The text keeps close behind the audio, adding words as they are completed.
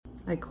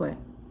I quit.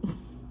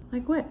 I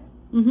quit.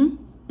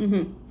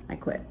 I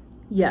quit.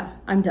 Yeah,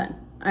 I'm done.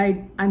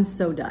 I'm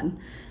so done.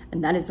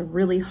 And that is a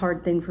really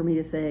hard thing for me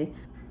to say.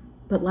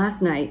 But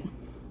last night,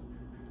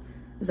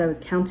 as I was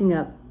counting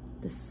up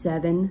the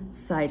 7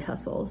 side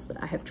hustles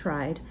that I have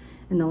tried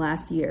in the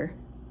last year,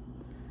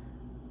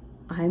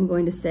 I'm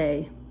going to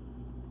say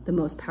the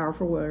most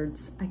powerful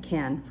words I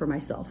can for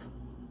myself.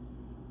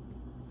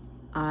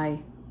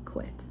 I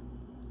quit.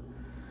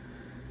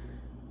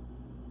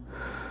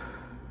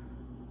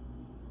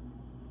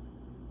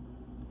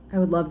 I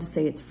would love to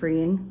say it's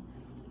freeing.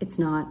 It's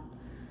not.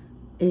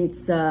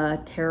 It's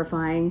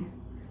terrifying,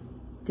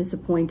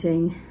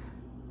 disappointing,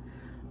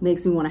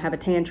 makes me want to have a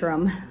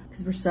tantrum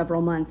because for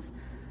several months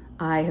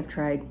I have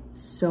tried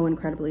so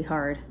incredibly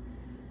hard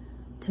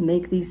to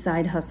make these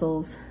side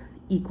hustles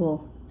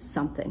equal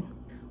something.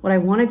 What I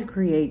wanted to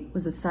create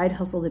was a side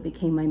hustle that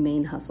became my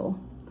main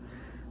hustle.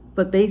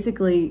 But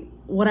basically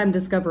what I'm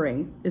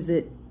discovering is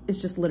that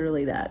it's just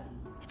literally that.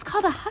 It's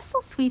called a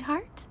hustle,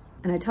 sweetheart.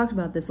 And I talked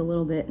about this a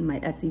little bit in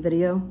my Etsy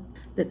video,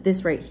 that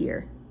this right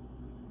here,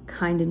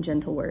 kind and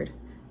gentle word,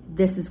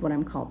 this is what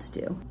I'm called to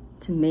do.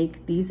 To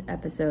make these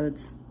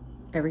episodes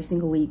every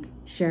single week,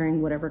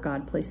 sharing whatever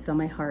God places on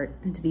my heart,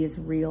 and to be as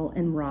real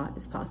and raw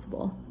as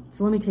possible.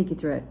 So let me take you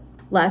through it.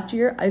 Last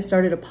year, I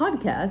started a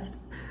podcast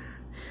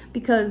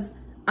because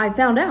I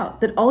found out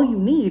that all you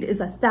need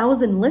is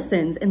 1,000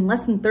 listens in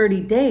less than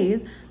 30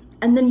 days,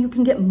 and then you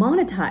can get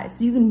monetized.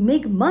 So you can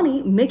make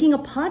money making a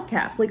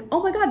podcast. Like,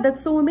 oh my God,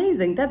 that's so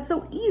amazing. That's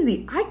so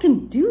easy. I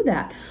can do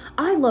that.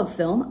 I love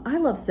film. I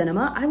love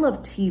cinema. I love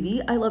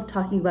TV. I love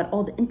talking about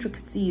all the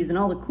intricacies and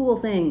all the cool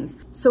things.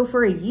 So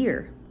for a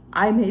year,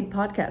 I made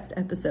podcast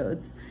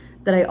episodes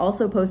that I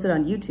also posted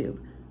on YouTube.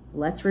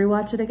 Let's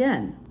rewatch it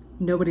again.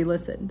 Nobody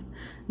listened.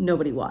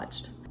 Nobody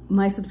watched.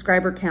 My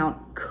subscriber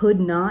count could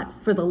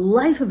not, for the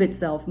life of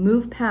itself,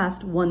 move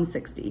past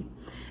 160.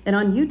 And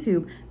on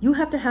YouTube, you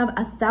have to have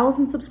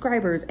 1,000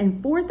 subscribers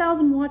and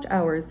 4,000 watch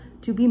hours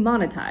to be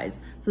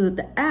monetized so that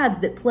the ads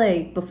that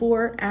play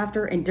before,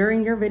 after, and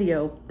during your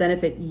video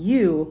benefit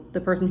you,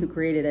 the person who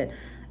created it,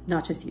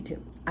 not just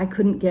YouTube. I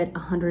couldn't get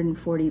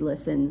 140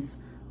 listens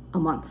a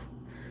month,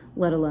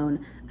 let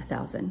alone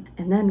 1,000.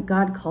 And then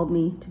God called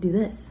me to do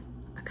this,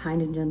 a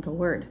kind and gentle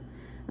word.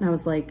 And I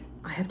was like,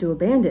 I have to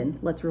abandon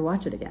Let's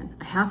Rewatch It again.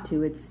 I have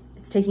to. It's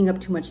taking up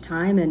too much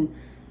time and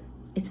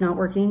it's not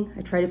working.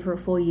 I tried it for a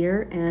full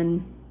year,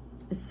 and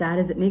as sad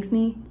as it makes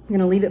me, I'm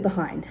gonna leave it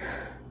behind.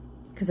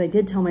 Because I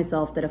did tell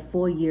myself that a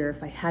full year,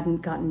 if I hadn't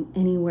gotten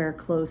anywhere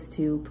close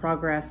to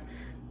progress,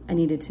 I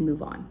needed to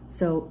move on.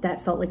 So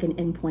that felt like an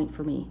endpoint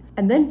for me.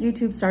 And then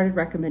YouTube started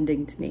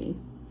recommending to me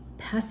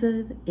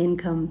passive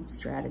income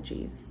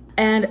strategies.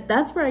 And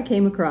that's where I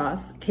came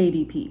across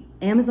KDP,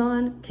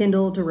 Amazon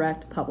Kindle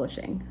Direct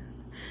Publishing.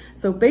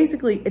 So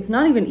basically, it's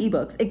not even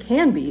ebooks. It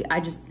can be, I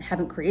just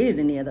haven't created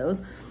any of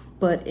those,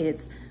 but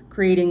it's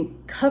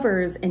creating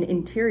covers and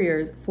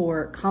interiors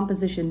for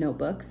composition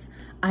notebooks.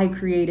 I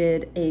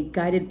created a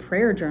guided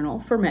prayer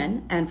journal for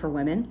men and for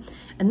women.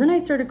 And then I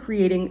started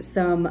creating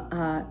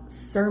some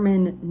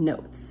sermon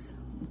notes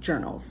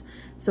journals.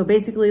 So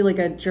basically like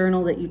a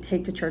journal that you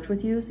take to church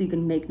with you so you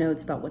can make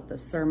notes about what the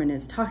sermon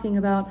is talking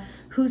about,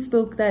 who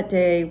spoke that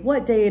day,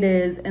 what day it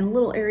is, and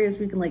little areas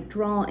where you can like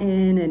draw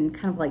in and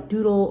kind of like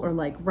doodle or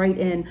like write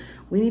in,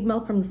 we need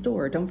milk from the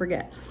store, don't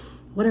forget,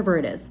 whatever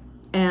it is.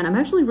 And I'm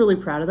actually really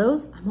proud of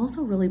those. I'm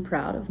also really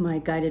proud of my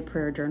guided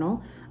prayer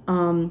journal.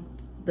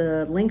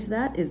 The link to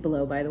that is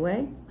below, by the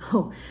way.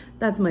 Oh,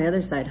 that's my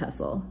other side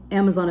hustle,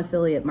 Amazon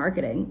affiliate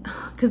marketing,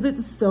 because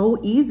it's so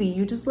easy.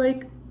 You just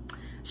like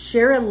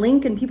share a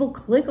link and people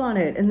click on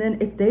it. And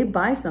then if they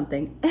buy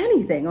something,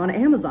 anything on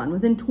Amazon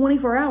within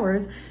 24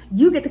 hours,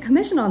 you get the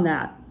commission on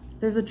that.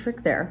 There's a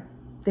trick there.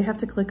 They have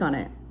to click on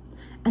it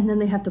and then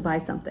they have to buy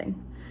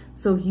something.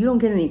 So if you don't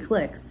get any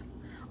clicks,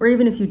 or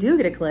even if you do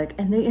get a click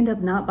and they end up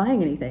not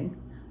buying anything,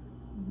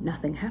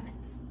 nothing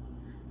happens.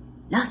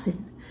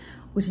 Nothing.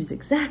 Which is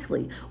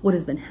exactly what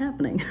has been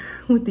happening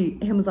with the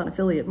Amazon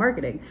affiliate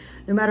marketing.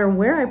 No matter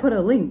where I put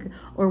a link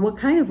or what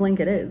kind of link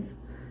it is,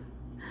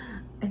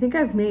 I think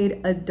I've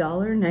made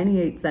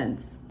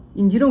 $1.98.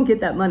 And you don't get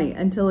that money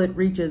until it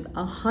reaches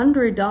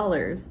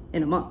 $100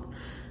 in a month.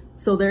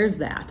 So there's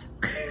that.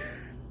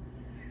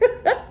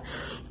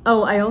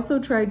 Oh, I also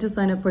tried to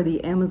sign up for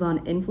the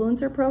Amazon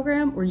Influencer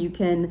Program where you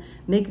can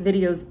make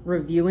videos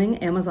reviewing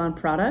Amazon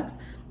products,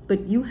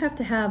 but you have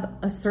to have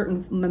a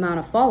certain amount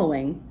of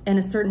following and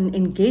a certain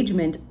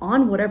engagement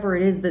on whatever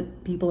it is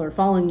that people are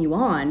following you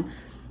on.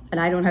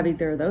 And I don't have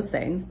either of those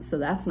things, so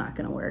that's not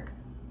gonna work.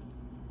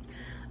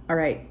 All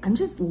right, I'm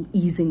just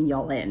easing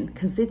y'all in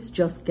because it's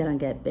just gonna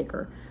get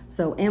bigger.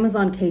 So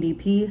Amazon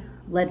KDP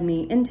led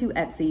me into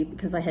Etsy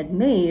because I had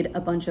made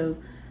a bunch of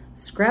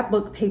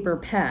scrapbook paper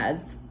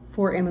pads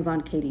for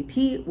Amazon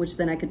KDP, which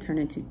then I could turn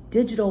into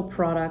digital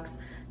products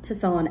to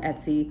sell on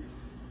Etsy.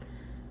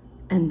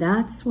 And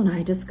that's when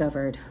I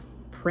discovered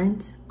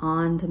print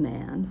on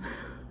demand.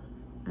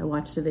 I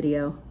watched a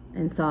video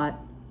and thought,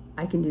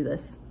 I can do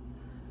this.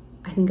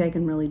 I think I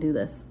can really do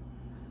this.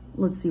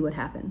 Let's see what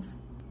happens.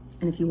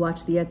 And if you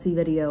watch the Etsy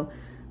video,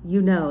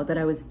 you know that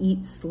I was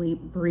eat, sleep,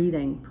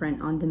 breathing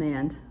print on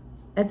demand.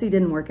 Etsy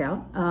didn't work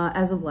out.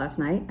 As of last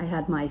night, I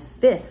had my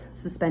 5th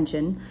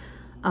suspension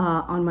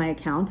on my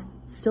account.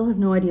 Still have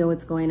no idea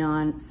what's going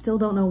on. Still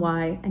don't know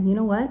why. And you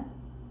know what?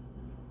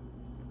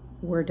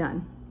 We're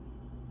done.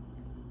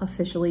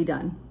 Officially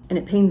done. And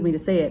it pains me to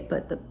say it,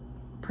 but the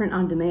print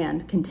on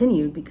demand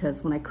continued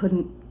because when I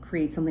couldn't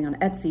create something on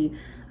Etsy,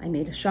 I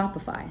made a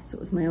Shopify. So it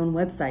was my own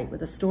website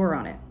with a store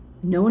on it.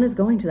 No one is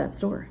going to that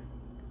store.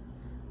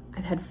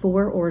 I've had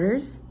 4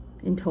 orders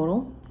in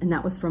total, and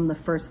that was from the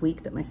first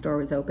week that my store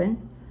was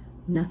open.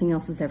 Nothing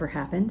else has ever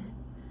happened.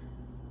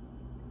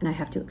 And I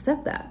have to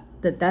accept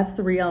that's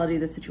the reality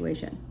of the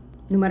situation.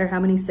 No matter how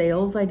many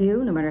sales I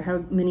do, no matter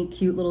how many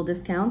cute little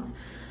discounts,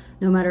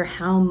 no matter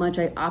how much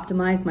I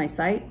optimize my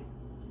site,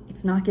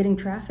 it's not getting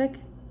traffic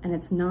and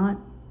it's not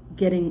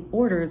getting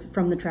orders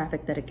from the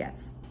traffic that it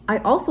gets. I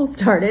also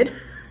started,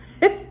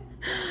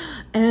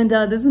 and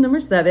this is number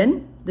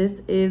 7.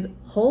 This is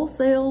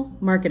wholesale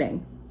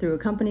marketing through a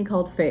company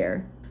called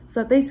Faire. So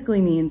that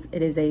basically means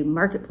it is a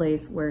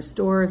marketplace where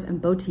stores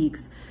and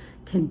boutiques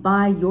can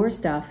buy your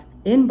stuff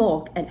in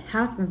bulk at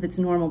half of its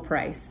normal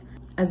price.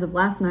 As of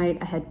last night,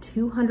 I had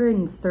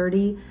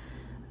 230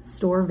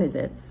 store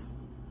visits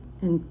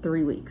in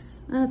 3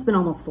 weeks. It's been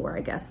almost 4,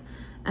 I guess.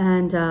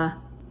 And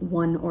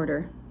 1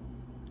 order.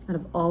 Out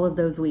of all of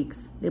those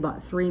weeks, they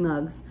bought 3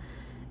 mugs.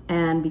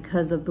 And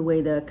because of the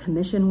way the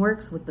commission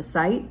works with the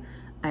site,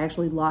 I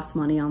actually lost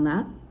money on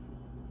that.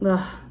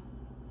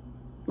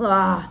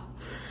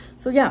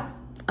 So yeah,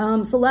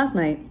 so last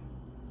night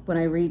when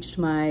I reached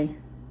my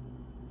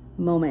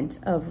moment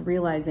of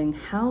realizing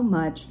how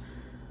much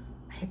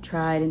I had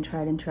tried and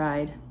tried and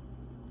tried,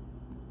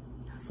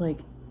 I was like,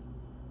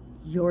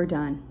 you're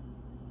done.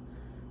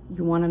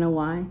 You wanna know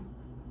why?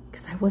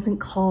 Because I wasn't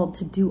called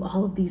to do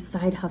all of these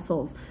side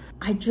hustles.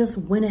 I just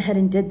went ahead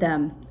and did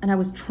them, and I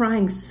was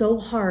trying so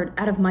hard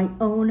out of my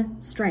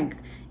own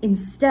strength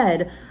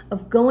instead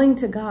of going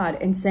to God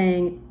and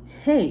saying,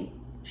 hey,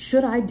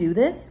 should I do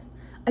this?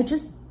 I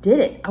just did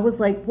it. I was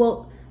like,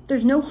 well,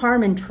 there's no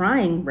harm in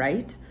trying,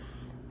 right?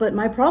 But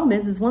my problem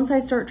is once I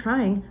start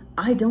trying,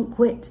 I don't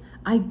quit.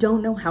 I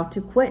don't know how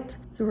to quit.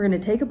 So we're gonna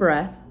take a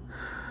breath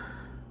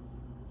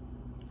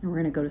and we're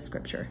gonna go to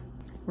scripture.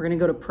 We're gonna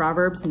go to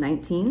Proverbs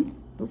 19.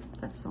 Oop,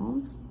 that's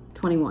Psalms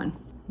 21.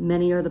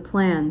 Many are the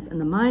plans in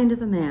the mind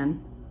of a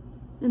man,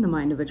 in the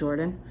mind of a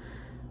Jordan,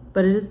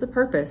 but it is the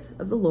purpose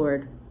of the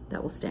Lord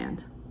that will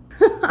stand.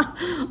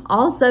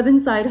 All 7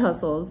 side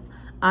hustles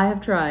I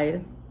have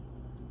tried,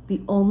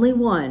 the only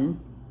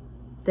one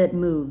that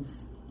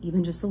moves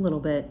even just a little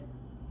bit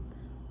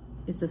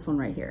is this one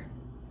right here.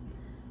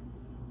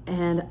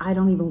 And I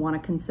don't even want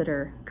to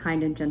consider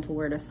Kind and Gentle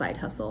Word a side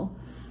hustle.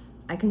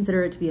 I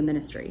consider it to be a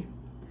ministry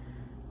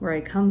where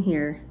I come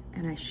here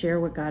and I share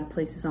what God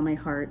places on my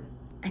heart.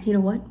 And you know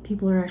what?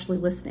 People are actually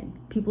listening.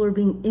 People are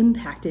being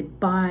impacted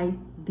by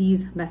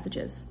these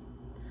messages.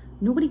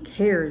 Nobody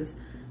cares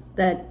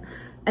that,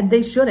 and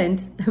they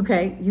shouldn't,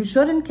 okay? You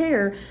shouldn't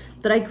care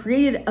that I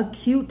created a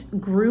cute,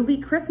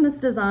 groovy Christmas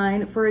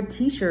design for a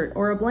t-shirt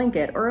or a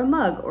blanket or a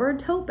mug or a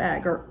tote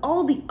bag or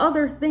all the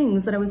other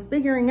things that I was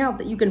figuring out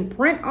that you can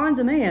print on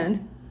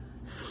demand.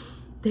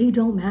 They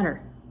don't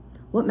matter.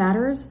 What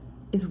matters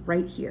is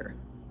right here.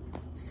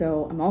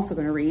 So I'm also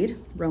going to read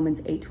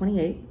Romans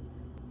 8:28.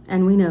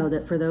 And we know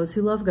that for those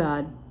who love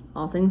God,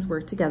 all things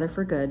work together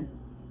for good,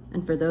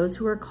 and for those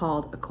who are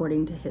called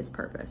according to his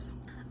purpose.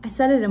 I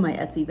said it in my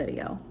Etsy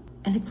video,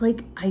 and it's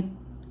like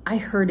I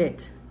heard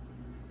it,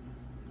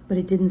 but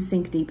it didn't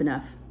sink deep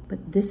enough.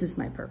 But this is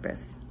my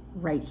purpose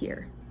right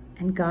here,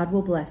 and God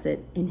will bless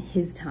it in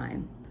his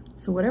time.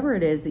 So whatever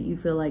it is that you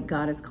feel like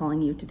God is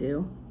calling you to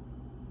do,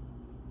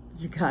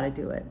 you gotta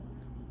do it.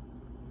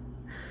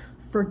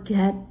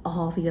 Forget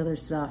all the other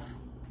stuff.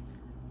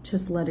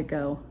 Just let it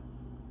go.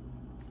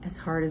 As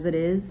hard as it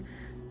is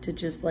to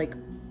just like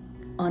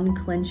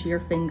unclench your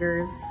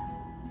fingers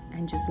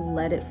and just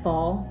let it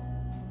fall,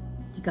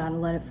 you gotta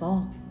let it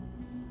fall.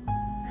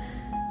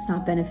 It's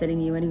not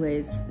benefiting you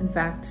anyways. In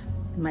fact,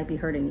 it might be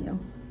hurting you.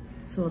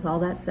 So with all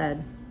that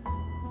said,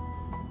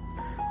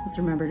 let's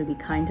remember to be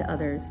kind to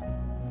others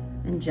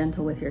and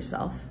gentle with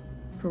yourself,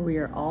 for we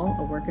are all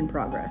a work in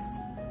progress.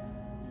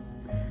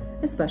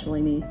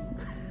 Especially me.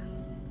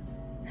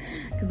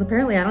 Because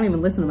apparently I don't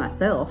even listen to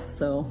myself,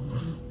 so